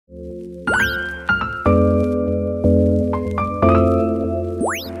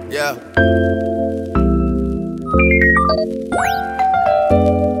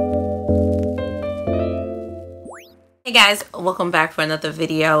Hey guys, welcome back for another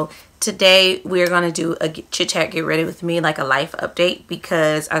video. Today we're going to do a chit chat get ready with me, like a life update,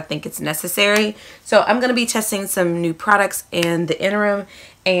 because I think it's necessary. So I'm going to be testing some new products in the interim,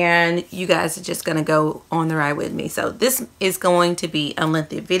 and you guys are just going to go on the ride with me. So this is going to be a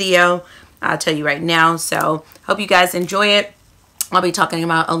lengthy video, I'll tell you right now. So hope you guys enjoy it. I'll be talking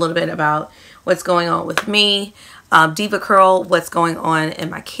about a little bit about what's going on with me, DEVACURL, what's going on in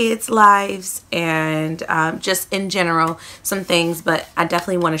my kids' lives, and just in general some things. But I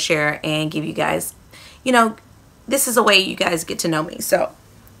definitely want to share and give you guys, you know, this is a way you guys get to know me. So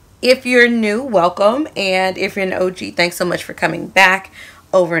if you're new, welcome, and if you're an OG, thanks so much for coming back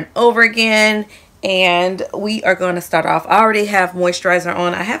over and over again. And we are going to start off. I already have moisturizer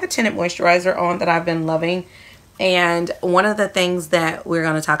on. I have a tinted moisturizer on that I've been loving. And one of the things that we're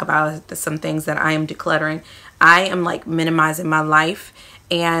going to talk about is some things that I am decluttering. I am like minimizing my life.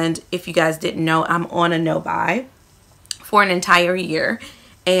 And if you guys didn't know, I'm on a no-buy for an entire year.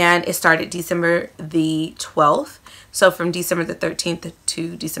 And it started December the 12th. So from December the 13th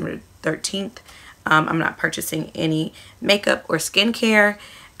to December 13th, I'm not purchasing any makeup or skincare.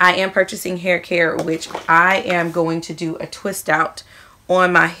 I am purchasing hair care, which I am going to do a twist out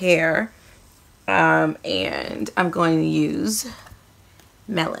on my hair. And I'm going to use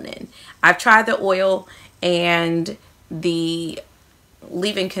melanin. I've tried the oil and the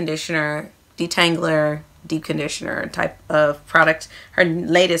leave-in conditioner, detangler, deep conditioner type of product, her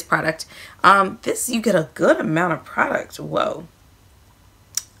latest product. This, you get a good amount of product. Whoa.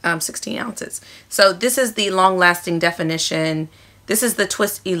 16 ounces. So this is the long-lasting definition. This is the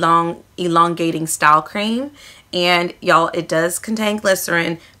twist elongating style cream. And y'all, it does contain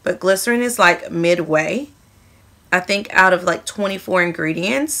glycerin, but glycerin is like midway. I think out of like 24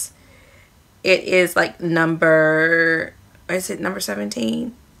 ingredients, it is like number, is it number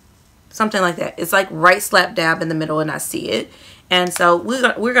 17? Something like that. It's like right slap dab in the middle, and I see it. And so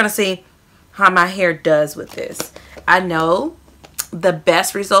we're gonna see how my hair does with this. I know the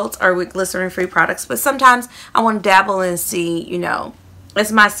best results are with glycerin-free products, but sometimes I want to dabble and see, you know,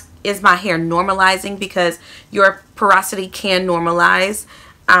 is my hair normalizing, because your porosity can normalize.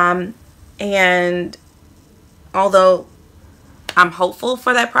 And although I'm hopeful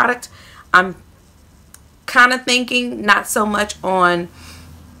for that product, I'm kind of thinking not so much on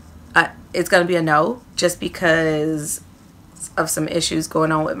it's going to be a no, just because of some issues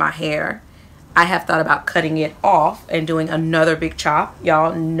going on with my hair. I have thought about cutting it off and doing another big chop,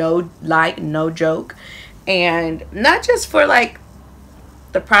 y'all. No joke. And not just for like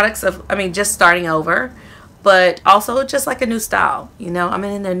the products of, I mean, just starting over, but also just like a new style. You know, I'm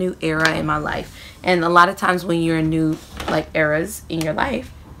in a new era in my life, and a lot of times when you're in new like eras in your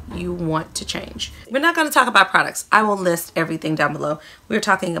life, you want to change. We're not going to talk about products. I will list everything down below. We're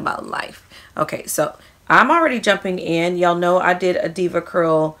talking about life. Okay, so I'm already jumping in. Y'all know I did a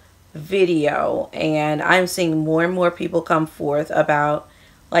DEVACURL video, and I'm seeing more and more people come forth about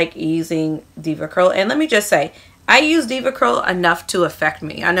like using DEVACURL. And let me just say, I use DEVACURL enough to affect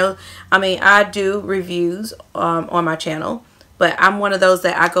me. I do reviews on my channel, but I'm one of those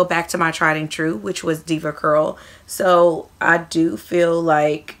that I go back to my tried and true, which was DEVACURL. So I do feel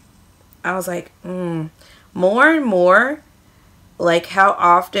like, I was like, more and more, like how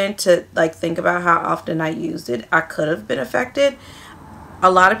often to like think about how often I used it, I could have been affected.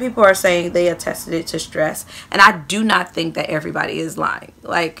 A lot of people are saying they attested it to stress, and I do not think that everybody is lying.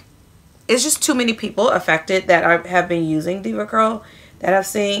 Like, it's just too many people affected that have been using DEVACURL that I've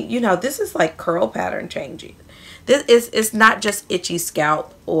seen, you know, this is like curl pattern changing. It's not just itchy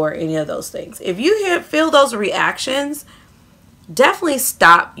scalp or any of those things. If you feel those reactions, definitely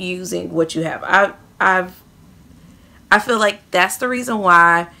stop using what you have. I feel like that's the reason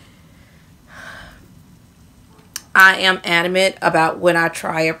why I am adamant about when I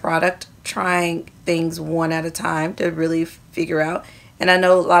try a product, trying things one at a time to really figure out. And I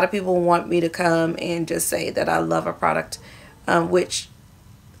know a lot of people want me to come and just say that I love a product, which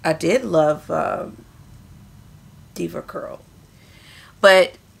I did love DEVACURL.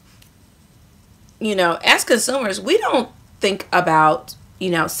 But, you know, as consumers, we don't think about, you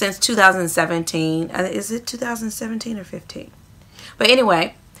know, since 2017, is it 2017 or 15? But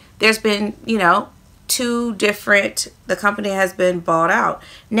anyway, there's been, you know, the company has been bought out.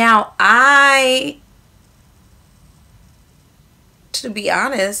 Now, to be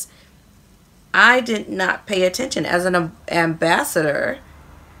honest, I did not pay attention as an ambassador.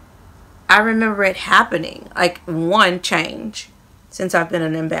 I remember it happening, like one change since I've been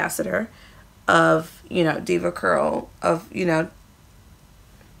an ambassador of, you know, DEVACURL, of, you know,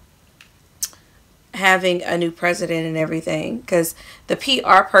 having a new president and everything, because the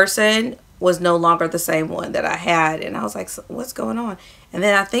PR person was no longer the same one that I had. And I was like, so what's going on? And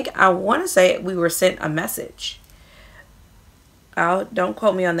then I want to say we were sent a message. Don't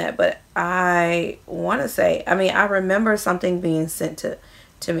quote me on that, but I want to say, I mean, I remember something being sent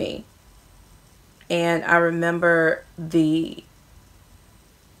to me. And I remember the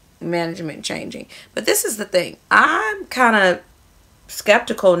management changing. But this is the thing. I'm kind of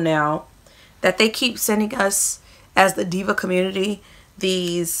skeptical now that they keep sending us, as the diva community,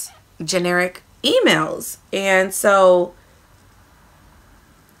 these generic emails. And so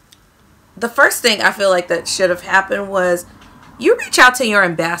the first thing I feel like that should have happened was you reach out to your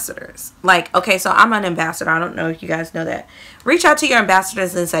ambassadors. Like, okay, so I'm an ambassador. I don't know if you guys know that. Reach out to your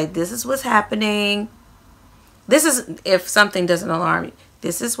ambassadors and say, this is what's happening. This is, if something doesn't alarm you,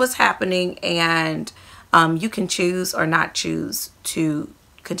 this is what's happening. And you can choose or not choose to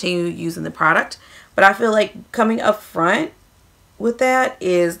continue using the product. But I feel like coming up front with that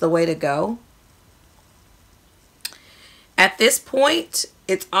is the way to go. At this point,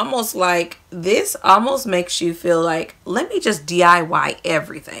 it's almost like this almost makes you feel like, let me just DIY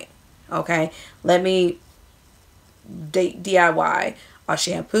everything. Okay, let me DIY a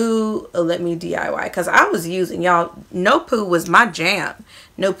shampoo. Let me DIY, because I was using, y'all, no poo was my jam.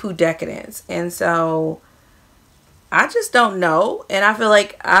 No poo decadence. And so I just don't know. And I feel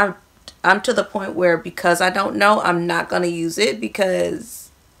like I'm to the point where, because I don't know, I'm not going to use it, because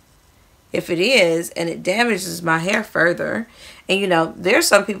if it is and it damages my hair further, and you know, there's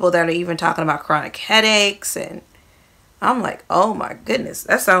some people that are even talking about chronic headaches, and I'm like, oh my goodness,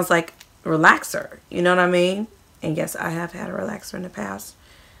 that sounds like relaxer. You know what I mean? And yes, I have had a relaxer in the past.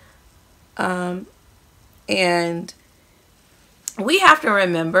 And we have to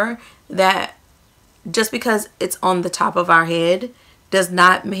remember that just because it's on the top of our head does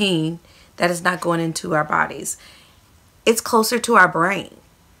not mean that it's not going into our bodies. It's closer to our brain,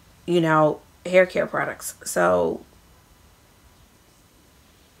 you know, hair care products. So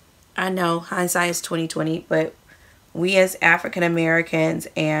I know hindsight is 20/20, but we as African Americans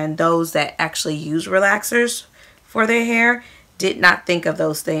and those that actually use relaxers for their hair did not think of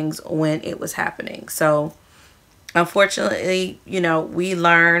those things when it was happening. So unfortunately, you know, we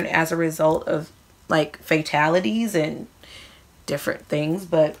learn as a result of like fatalities and different things,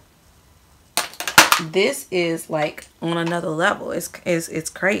 but this is like on another level. It's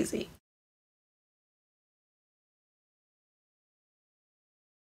crazy.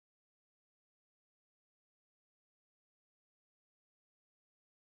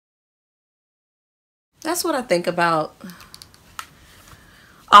 That's what I think about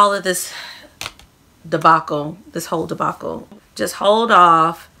all of this debacle, this whole debacle. Just hold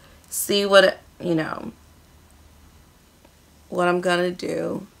off, see what, you know, what I'm gonna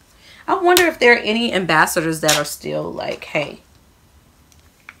do. I wonder if there are any ambassadors that are still like, hey,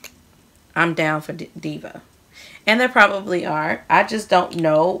 I'm down for diva. And there probably are. I just don't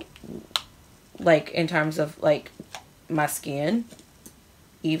know, like, in terms of like my skin,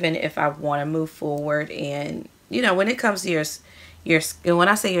 even if I want to move forward. And you know, when it comes to your skin, when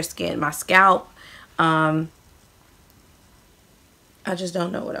I say your skin, my scalp, I just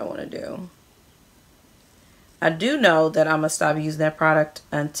don't know what I want to do. I do know that I'm gonna stop using that product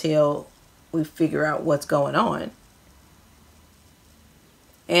until we figure out what's going on.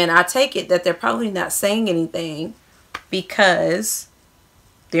 And I take it that they're probably not saying anything because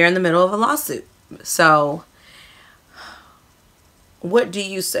they're in the middle of a lawsuit. So what do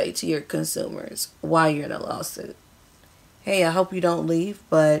you say to your consumers while you're in a lawsuit? Hey, I hope you don't leave,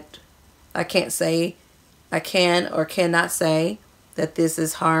 but I can't say, I can or cannot say that this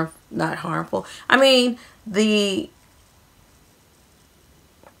is not harmful. I mean, the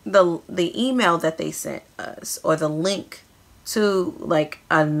email that they sent us, or the link to like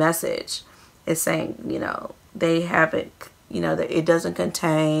a message, is saying, you know, they haven't, you know, that it doesn't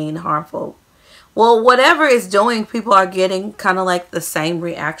contain harmful. Well, whatever it's doing, people are getting kind of like the same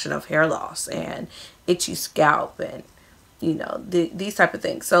reaction of hair loss and itchy scalp and, you know, these type of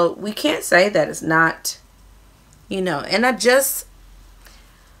things. So we can't say that it's not, you know, and I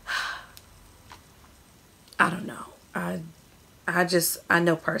don't know. I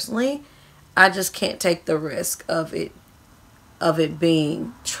know personally, I just can't take the risk of it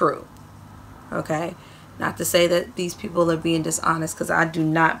being true. Okay? Not to say that these people are being dishonest, because I do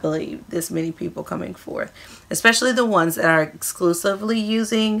not believe this many people coming forth, especially the ones that are exclusively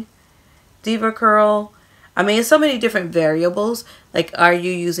using DEVACURL. I mean, it's so many different variables. Like, are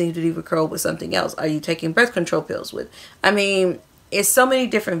you using DEVACURL with something else? Are you taking birth control pills with? I mean, it's so many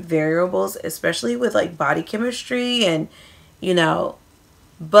different variables, especially with like body chemistry and, you know,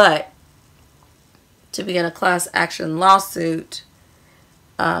 but to be in a class action lawsuit,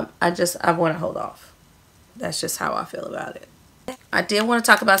 I want to hold off. That's just how I feel about it. I did want to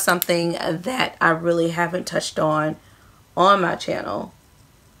talk about something that I really haven't touched on my channel,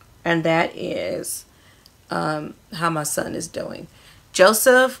 and that is how my son is doing.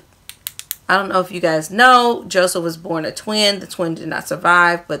 Joseph, I don't know if you guys know, Joseph was born a twin. The twin did not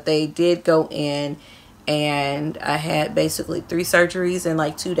survive, but they did go in, and I had basically 3 surgeries in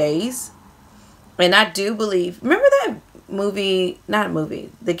like 2 days. And I do believe, remember that movie, not a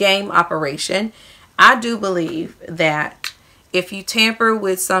movie, the game Operation? I do believe that if you tamper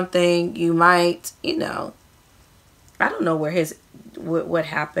with something, you might, you know, I don't know where what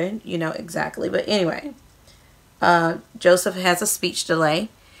happened, you know, exactly. But anyway, Joseph has a speech delay,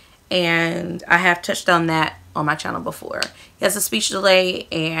 and I have touched on that on my channel before. He has a speech delay,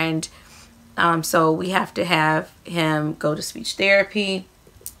 and so we have to have him go to speech therapy.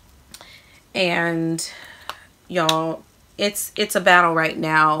 And y'all, it's a battle right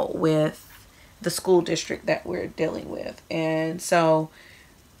now with the school district that we're dealing with. And so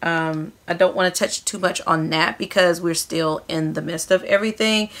I don't want to touch too much on that because we're still in the midst of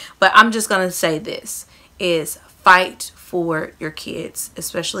everything. But I'm just going to say this is fight for your kids,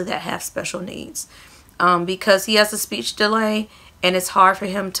 especially that have special needs, because he has a speech delay and it's hard for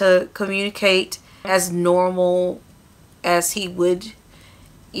him to communicate as normal as he would.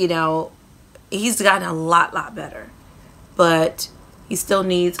 You know, he's gotten a lot better, but he still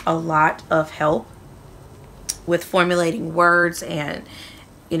needs a lot of help with formulating words and,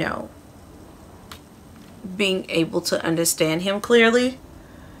 you know, being able to understand him clearly.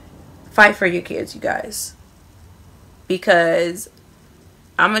 Fight for your kids, you guys, because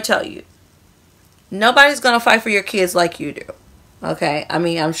I'm gonna tell you, nobody's gonna fight for your kids like you do. Okay, I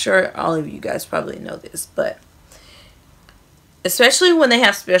mean, I'm sure all of you guys probably know this, but especially when they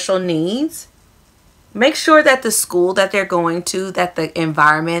have special needs, make sure that the school that they're going to, that the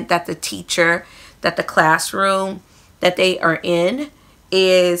environment, that the teacher, that the classroom that they are in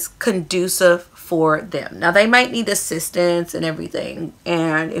is conducive for them. Now, they might need assistance and everything.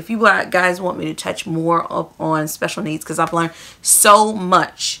 And if you guys want me to touch more up on special needs, because I've learned so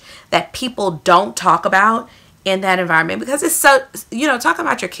much that people don't talk about in that environment, because it's so, you know, talking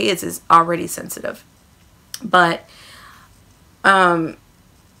about your kids is already sensitive. But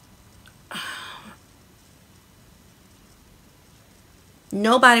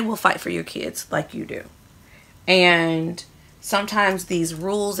nobody will fight for your kids like you do. And sometimes these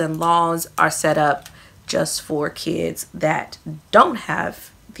rules and laws are set up just for kids that don't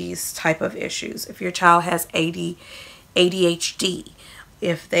have these type of issues. If your child has ADHD,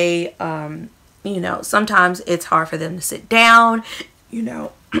 if they, you know, sometimes it's hard for them to sit down, you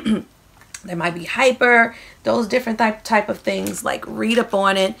know, they might be hyper, those different type of things. Like, read up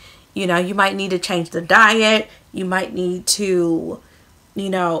on it. You know, you might need to change the diet. You might need to, you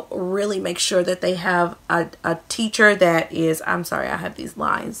know, really make sure that they have a teacher that is, I'm sorry, I have these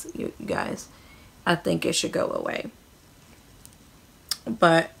lines, you guys. I think it should go away.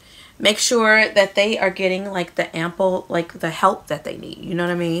 But make sure that they are getting like the ample, like the help that they need. You know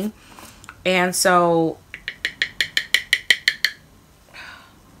what I mean? And so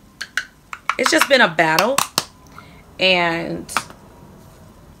it's just been a battle. And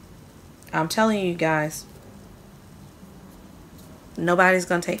I'm telling you guys, nobody's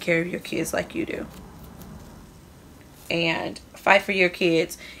going to take care of your kids like you do. And fight for your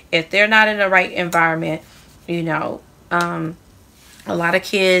kids. If they're not in the right environment, you know, a lot of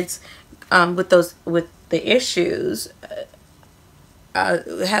kids with the issues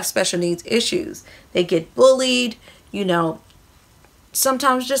have special needs issues. They get bullied, you know.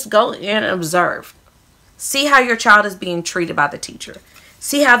 Sometimes just go in and observe. See how your child is being treated by the teacher.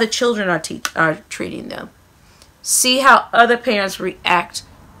 See how the children are treating them. See how other parents react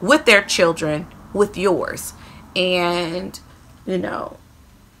with their children, with yours. And, you know,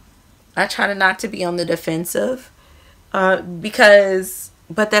 I try not to be on the defensive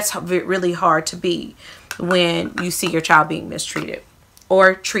but that's really hard to be when you see your child being mistreated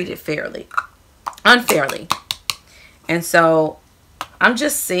or treated unfairly. And so I'm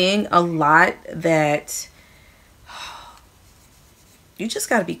just seeing a lot that you just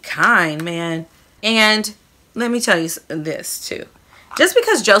got to be kind, man. And let me tell you this too. Just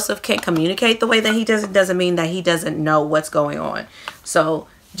because Joseph can't communicate the way that he doesn't mean that he doesn't know what's going on. So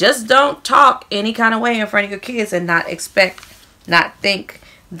just don't talk any kind of way in front of your kids and not think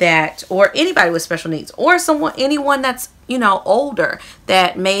that, or anybody with special needs, or anyone that's, you know, older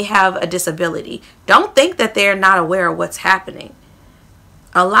that may have a disability. Don't think that they're not aware of what's happening.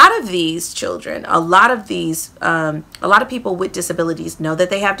 A lot of these children, a lot of people with disabilities know that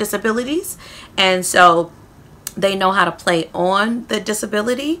they have disabilities. And so they know how to play on the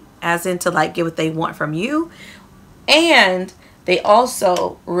disability, as in to like get what they want from you. And they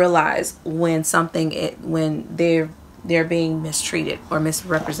also realize when when they're being mistreated or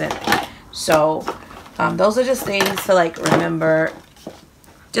misrepresented. So those are just things to like remember.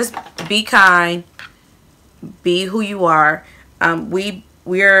 Just be kind, be who you are.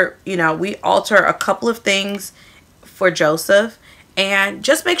 We're you know, we alter a couple of things for Joseph, and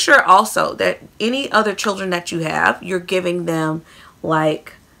just make sure also that any other children that you have, you're giving them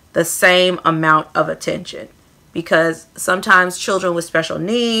like the same amount of attention, because sometimes children with special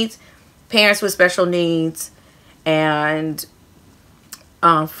needs, parents with special needs, and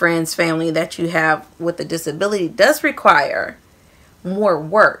friends, family that you have with a disability does require more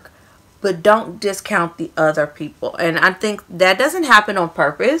work. But don't discount the other people. And I think that doesn't happen on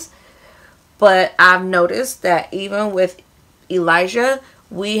purpose. But I've noticed that even with Elijah,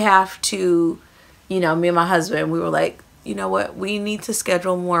 we have to, you know, me and my husband, we were like, you know what, we need to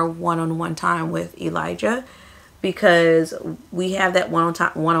schedule more one-on-one time with Elijah, because we have that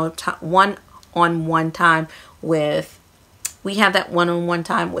one-on-one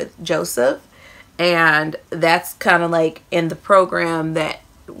time with Joseph. And that's kind of like in the program that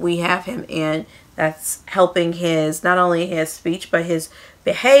we have him in, that's helping his, not only his speech, but his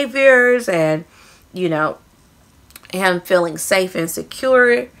behaviors, and, you know, him feeling safe and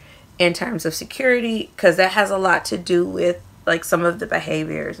secure in terms of security, because that has a lot to do with like some of the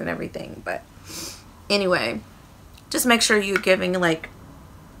behaviors and everything. But anyway, just make sure you're giving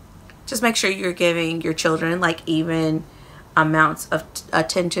your children like even amounts of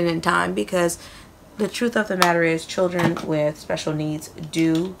attention and time, because the truth of the matter is children with special needs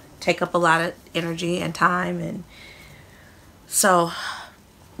do take up a lot of energy and time. And so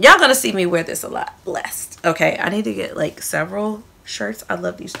y'all gonna see me wear this a lot. Blessed. Okay, I need to get like several shirts. I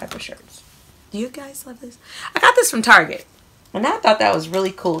love these type of shirts. Do you guys love this? I got this from Target, and I thought that was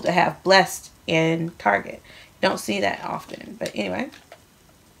really cool to have blessed in Target. Don't see that often, but anyway,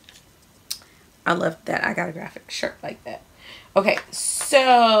 I love that I got a graphic shirt like that. Okay,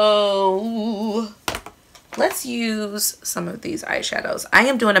 so let's use some of these eyeshadows. I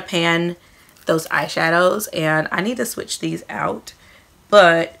am doing a pan those eyeshadows, and I need to switch these out,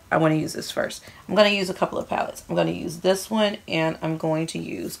 but I want to use this first. I'm going to use a couple of palettes. I'm going to use this one, and I'm going to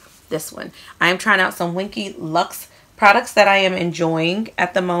use this one. I am trying out some Winky Luxe products that I am enjoying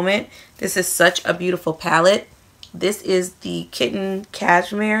at the moment. This is such a beautiful palette. This is the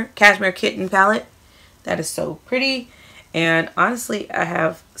Cashmere Kitten palette. That is so pretty. And honestly, I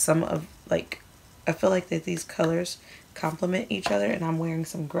have some of like, I feel like that these colors complement each other, and I'm wearing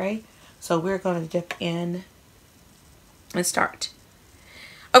some gray. So we're going to dip in and start.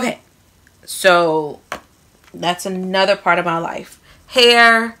 Okay, so that's another part of my life.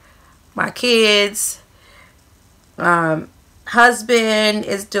 Hair, my kids, husband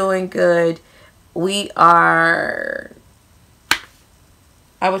is doing good. We are,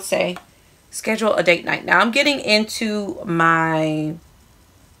 I would say, schedule a date night. Now I'm getting into my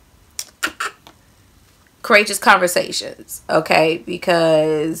courageous conversations, okay,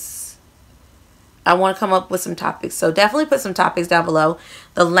 because I want to come up with some topics. So definitely put some topics down below.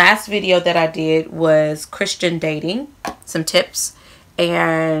 The last video that I did was Christian dating, some tips,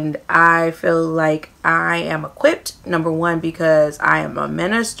 and I feel like I am equipped, number one, because I am a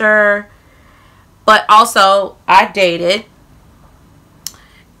minister, but also I dated,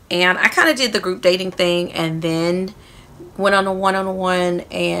 and I kind of did the group dating thing, and then went on a one-on-one,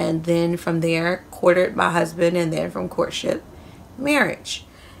 and then from there courted my husband, and then from courtship, marriage.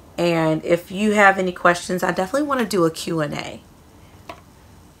 And if you have any questions, I definitely want to do a Q&A.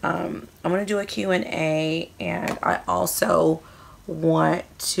 I'm going to do a Q&A, and I also want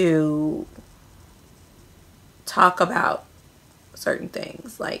to talk about certain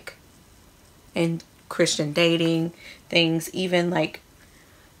things like in Christian dating, things, even like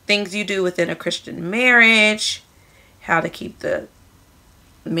things you do within a Christian marriage, how to keep the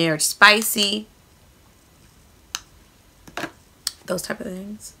marriage spicy, those type of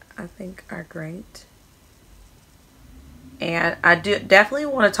things I think are great. And I do definitely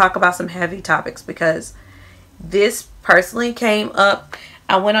want to talk about some heavy topics, because this personally came up.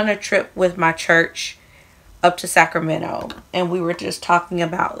 I went on a trip with my church up to Sacramento, and we were just talking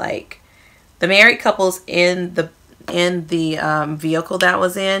about like the married couples in the vehicle that I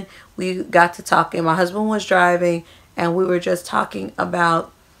was in. We got to talking. My husband was driving, and we were just talking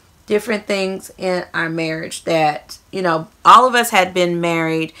about different things in our marriage that, you know, all of us had been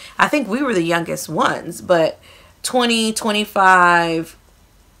married. I think we were the youngest ones, but 20, 25,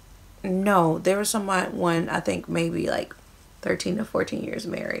 no, there was someone, I think maybe like 13 to 14 years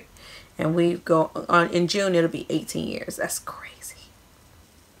married. And we go on in June, it'll be 18 years. That's crazy.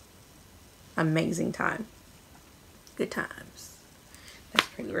 Amazing time. Good times. That's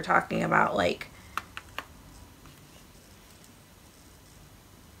pretty. We're talking about like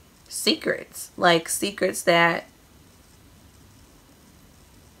secrets. Like secrets that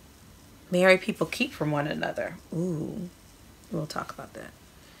married people keep from one another. Ooh. We'll talk about that.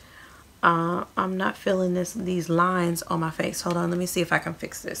 I'm not feeling these lines on my face. Hold on, let me see if I can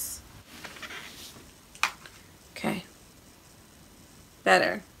fix this. Okay.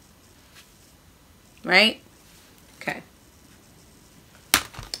 Better. Right? Okay.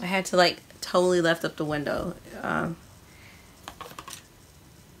 I had to like totally lift up the window.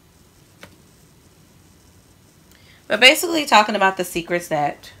 But basically talking about the secrets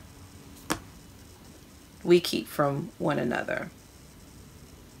that we keep from one another.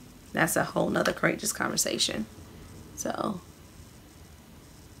 That's a whole nother courageous conversation. So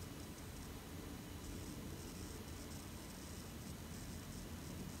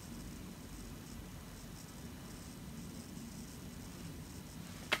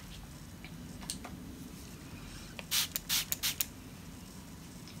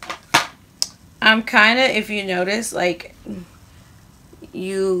I'm kind of, if you notice, like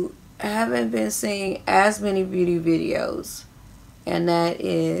you haven't been seeing as many beauty videos. And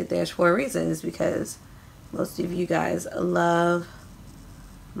there's for a reason. It's because most of you guys love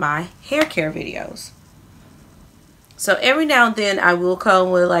my hair care videos. So every now and then I will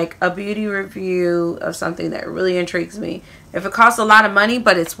come with like a beauty review of something that really intrigues me. If it costs a lot of money,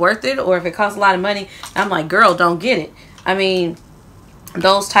 but it's worth it, or if it costs a lot of money, I'm like, girl, don't get it. I mean,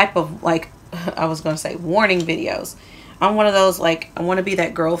 those type of like, I was going to say warning videos. I'm one of those, like, I want to be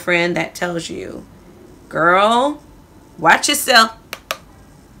that girlfriend that tells you, girl, watch yourself.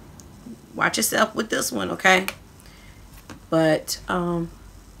 Watch yourself with this one, okay? But,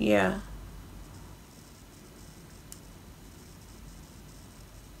 yeah.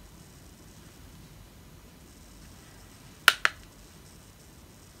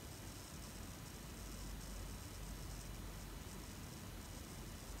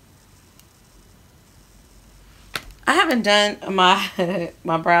 I haven't done my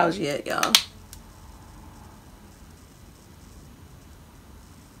my brows yet, y'all.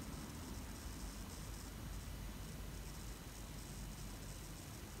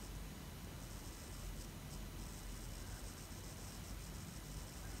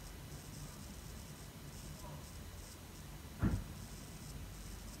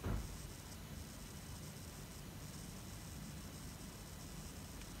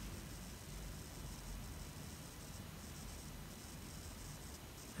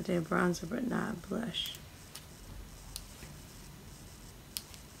 I did bronzer but not blush.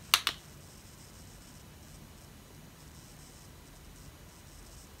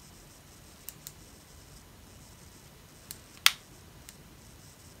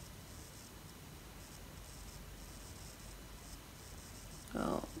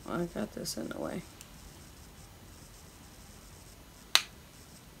 Oh, I got this in the way.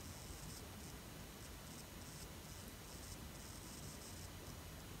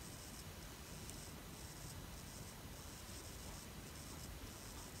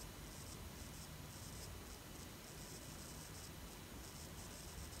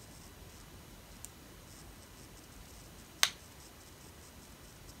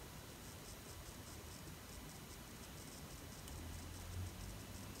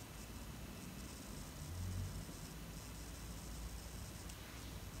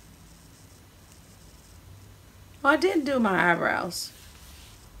 Well, I didn't do my eyebrows.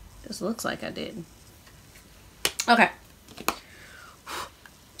 This looks like I did. Okay.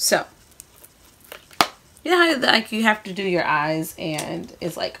 So, you know how like you have to do your eyes and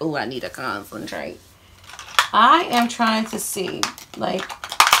it's like, oh, I need to concentrate. I am trying to see, like,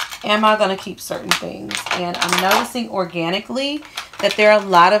 am I going to keep certain things? And I'm noticing organically that there are a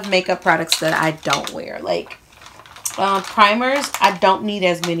lot of makeup products that I don't wear. Like, primers, I don't need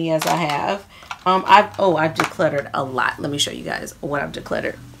as many as I have. I've decluttered a lot. Let me show you guys what I've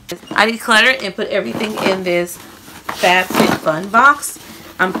decluttered. I decluttered and put everything in this FabFitFun box.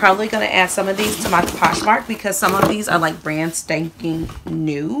 I'm probably going to add some of these to my Poshmark because some of these are like brand spanking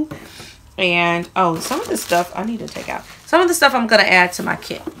new. And, oh, some of the stuff I need to take out. Some of the stuff I'm going to add to my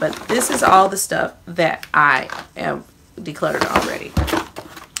kit. But this is all the stuff that I have decluttered already.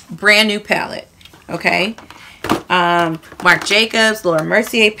 Brand new palette. Okay. Marc Jacobs, Laura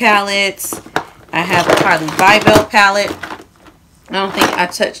Mercier palettes. I have a Carly Bybel palette. I don't think I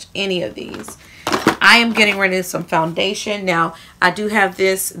touched any of these. I am getting rid of some foundation. Now, I do have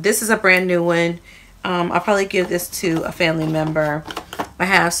this. This is a brand new one. I'll probably give this to a family member. I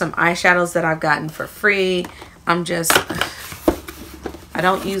have some eyeshadows that I've gotten for free. I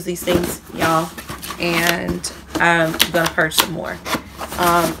don't use these things, y'all, and I'm gonna purge some more.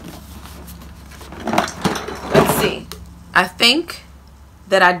 Let's see. I think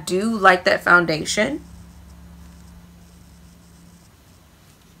that I do like that foundation.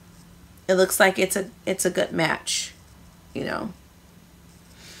 It looks like it's a good match, you know.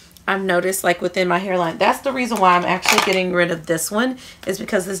 I've noticed like within my hairline, that's the reason why I'm actually getting rid of this one, is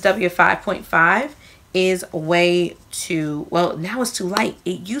because this W5.5 is way too, well, now it's too light.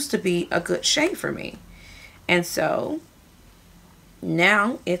 It used to be a good shade for me, and so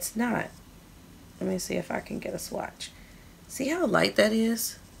now it's not. Let me see if I can get a swatch. See how light that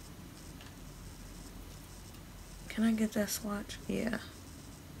is? Can I get that swatch? Yeah.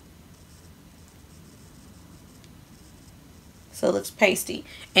 So it looks pasty,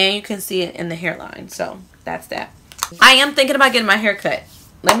 and you can see it in the hairline. So that's that. I am thinking about getting my hair cut.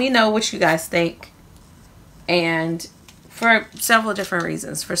 Let me know what you guys think, and for several different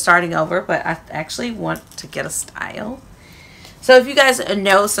reasons. For starting over, but I actually want to get a style. So if you guys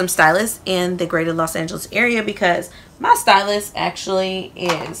know some stylists in the greater Los Angeles area, because my stylist actually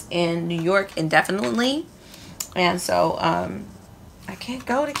is in New York indefinitely, and so I can't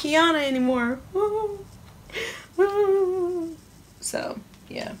go to Kiana anymore. Woo. Woo. So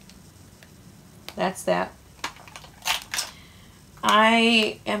yeah, that's that.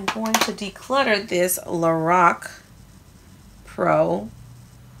 I am going to declutter this Lorac Pro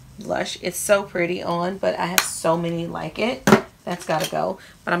blush. It's so pretty on, but I have so many like it. That's gotta go.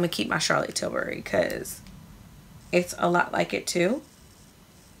 But I'm gonna keep my Charlotte Tilbury because it's a lot like it too.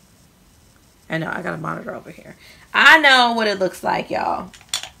 I know I got a monitor over here. I know what it looks like, y'all.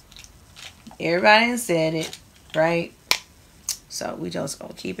 Everybody said it, right? So we just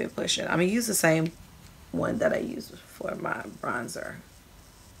gonna keep it pushing. I'm gonna use the same one that I used for my bronzer,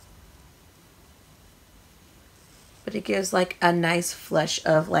 but it gives like a nice flush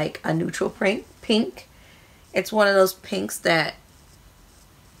of like a neutral pink. It's one of those pinks that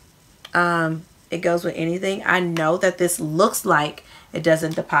it goes with anything. I know that this looks like it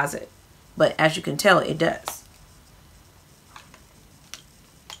doesn't deposit, but as you can tell, it does.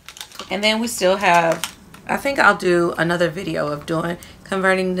 And then we still have, I think I'll do another video of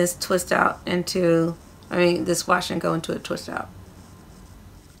converting this twist out into, this wash and go into a twist out.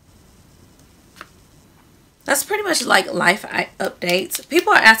 That's pretty much like life updates.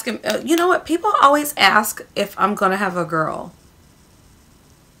 People are asking, you know what? People always ask if I'm going to have a girl.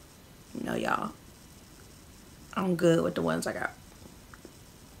 No, y'all. I'm good with the ones I got.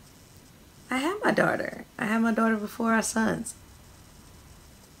 I had my daughter. I had my daughter before our sons.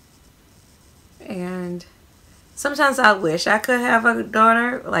 And sometimes I wish I could have a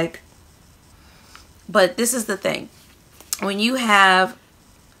daughter, but this is the thing. When you have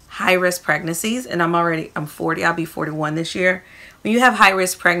high-risk pregnancies, and I'm 40, I'll be 41 this year. When you have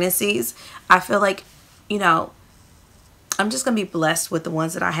high-risk pregnancies, I feel like, you know, I'm just going to be blessed with the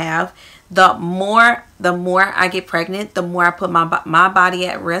ones that I have. The more I get pregnant, the more I put my body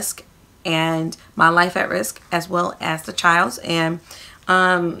at risk and my life at risk, as well as the child's. And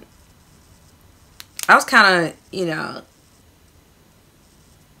I was kind of, you know,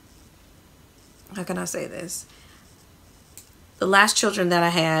 how can I say this? The last child that I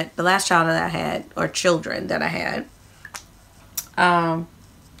had, or children that I had,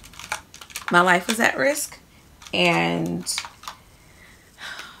 my life was at risk. And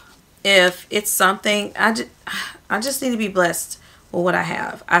if it's something, I just need to be blessed with what I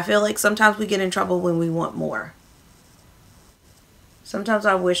have. I feel like sometimes we get in trouble when we want more. Sometimes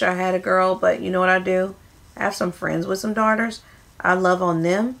I wish I had a girl, but you know what I do? I have some friends with some daughters. I love on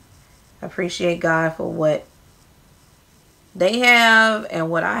them. I appreciate God for what they have and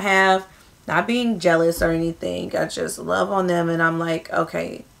what I have. Not being jealous or anything. I just love on them, and I'm like,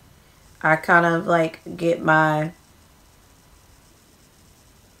 okay. I kind of like get my,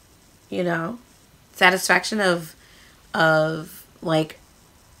 you know, satisfaction of like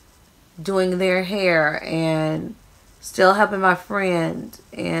doing their hair and still helping my friend,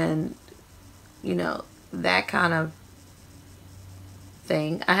 and you know, that kind of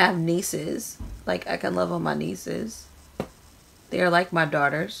thing. I have nieces. Like, I can love on my nieces. They're like my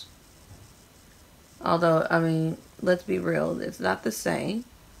daughters. Although, I mean, let's be real, it's not the same.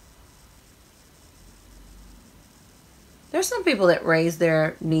 There's some people that raise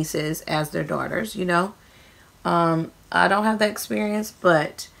their nieces as their daughters, you know. I don't have that experience,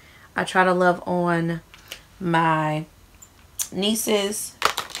 but I try to love on my nieces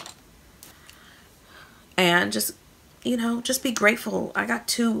and just, you know, just be grateful. I have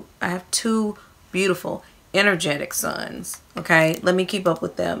two beautiful, energetic sons. Okay, let me keep up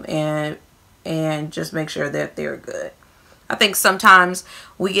with them and just make sure that they're good. I think sometimes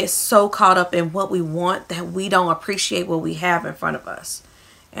we get so caught up in what we want that we don't appreciate what we have in front of us.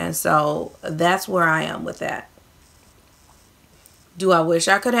 And so that's where I am with that. Do I wish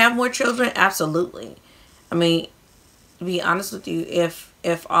I could have more children? Absolutely. I mean, to be honest with you,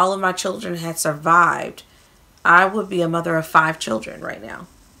 if all of my children had survived, I would be a mother of 5 children right now.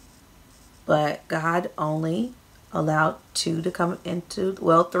 But God only allowed 2 to come into,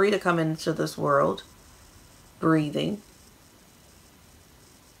 well, 3 to come into this world, breathing.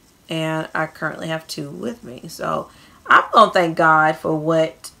 And I currently have 2 with me. So I'm going to thank God for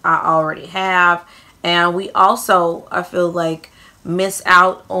what I already have. And we also, I feel like, miss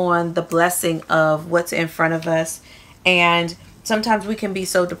out on the blessing of what's in front of us. And sometimes we can be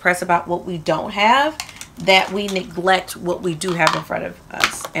so depressed about what we don't have that we neglect what we do have in front of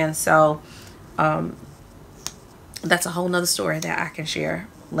us. And so that's a whole nother story that I can share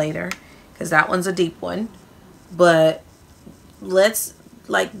later, because that one's a deep one. But let's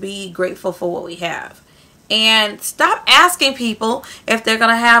be grateful for what we have, and stop asking people if they're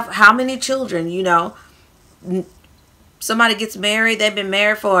gonna have how many children. You know, somebody gets married, they've been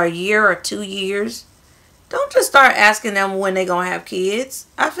married for a year or 2 years. Don't just start asking them when they're gonna have kids.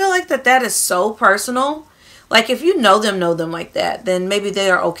 I feel like that is so personal. Like, if you know them like that, then maybe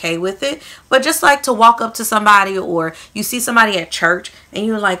they are okay with it. But just like to walk up to somebody, or you see somebody at church and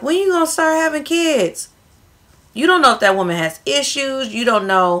you're like, when you gonna start having kids? You don't know if that woman has issues. You don't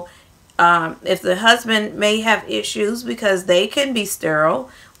know if the husband may have issues, because they can be sterile.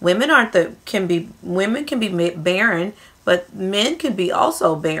 Women can be barren, but men can be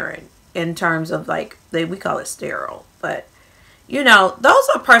also barren in terms of, like, we call it sterile. But you know, those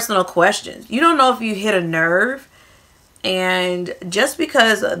are personal questions. You don't know if you hit a nerve. And just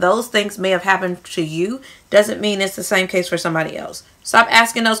because those things may have happened to you doesn't mean it's the same case for somebody else. Stop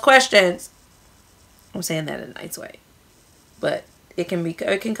asking those questions. I'm saying that in a nice way. But it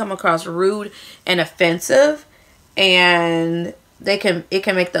can come across rude and offensive. And it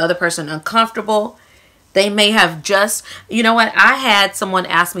can make the other person uncomfortable. They may have just, you know what? I had someone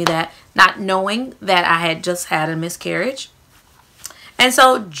ask me that, not knowing that I had just had a miscarriage. And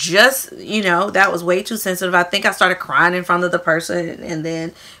so just, you know, that was way too sensitive. I think I started crying in front of the person. And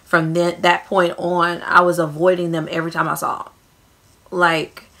then from that point on, I was avoiding them every time I saw them.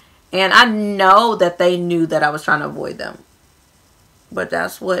 Like, and I know that they knew that I was trying to avoid them. But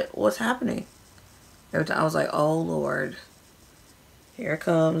that's what was happening. Every time I was like, oh, Lord. Here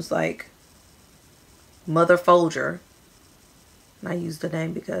comes, like, Mother Folger. And I use the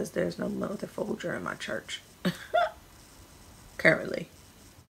name because there's no Mother Folger in my church. Currently.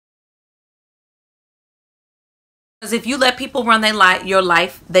 Because if you let people run your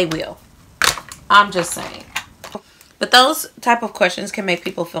life, they will. I'm just saying. But those type of questions can make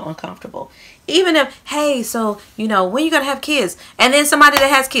people feel uncomfortable. Even if, hey, so, you know, when you gonna have kids? And then somebody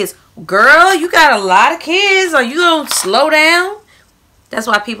that has kids, girl, you got a lot of kids. Are you gonna slow down? That's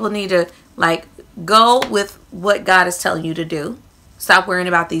why people need to, like, go with what God is telling you to do. Stop worrying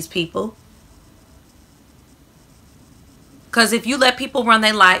about these people. Because if you let people run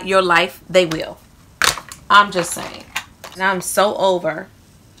your life, they will. I'm just saying. And I'm so over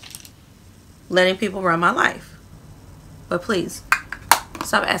letting people run my life. But please,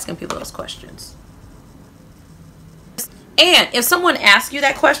 stop asking people those questions. And if someone asks you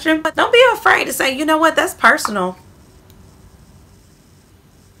that question, don't be afraid to say, you know what, that's personal.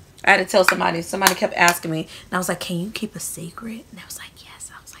 I had to tell somebody kept asking me, and I was like, can you keep a secret? And I was like,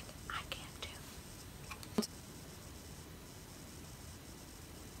 yes. I was like, I can too.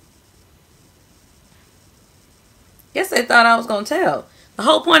 Yes, they thought I was going to tell. The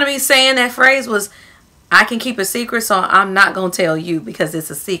whole point of me saying that phrase was, I can keep a secret, so I'm not going to tell you because it's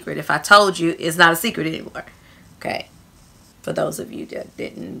a secret. If I told you, it's not a secret anymore. Okay. For those of you that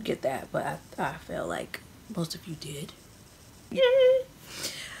didn't get that, but I feel like most of you did. Yay.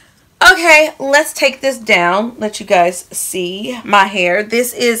 Okay, let's take this down. Let you guys see my hair.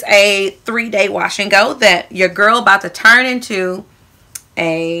 This is a 3-day wash and go that your girl about to turn into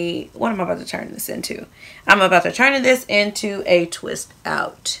a... What am I about to turn this into? I'm about to turn this into a twist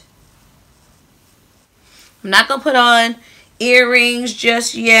out. I'm not going to put on earrings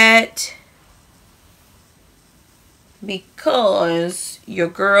just yet, because your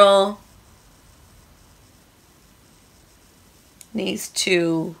girl needs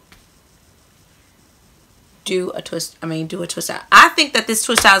to do a twist out. I think that this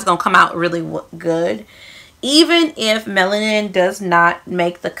twist out is going to come out really good. Even if melanin does not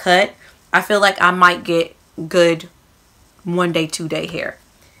make the cut, I feel like I might get good 1-day, 2-day hair.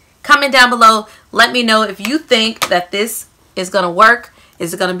 Comment down below. Let me know if you think that this is going to work.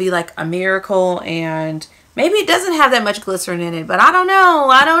 Is it going to be like a miracle? And maybe it doesn't have that much glycerin in it, but I don't know.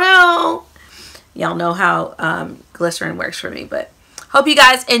 I don't know. Y'all know how glycerin works for me, but hope you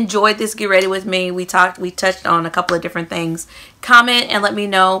guys enjoyed this Get Ready With Me. We touched on a couple of different things. Comment and let me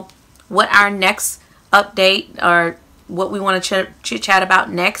know what our next update or what we want to chit chat about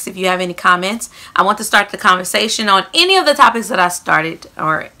next. If you have any comments, I want to start the conversation on any of the topics that I started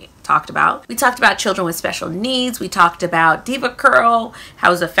or talked about. We talked about children with special needs. We talked about DEVACURL,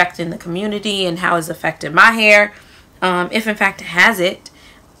 how it's affecting the community and how it's affected my hair. If in fact it has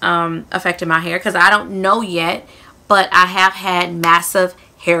affected my hair, because I don't know yet, but I have had massive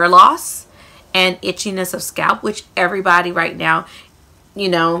hair loss and itchiness of scalp, which everybody right now, you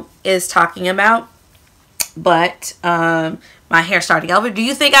know, is talking about. But my hair starting over. Do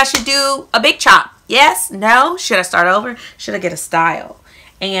you think I should do a big chop? Yes? No? Should I start over? Should I get a style?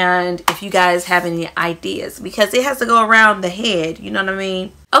 And if you guys have any ideas, because it has to go around the head, you know what I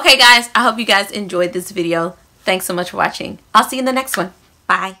mean? Okay guys, I hope you guys enjoyed this video. Thanks so much for watching. I'll see you in the next one.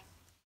 Bye.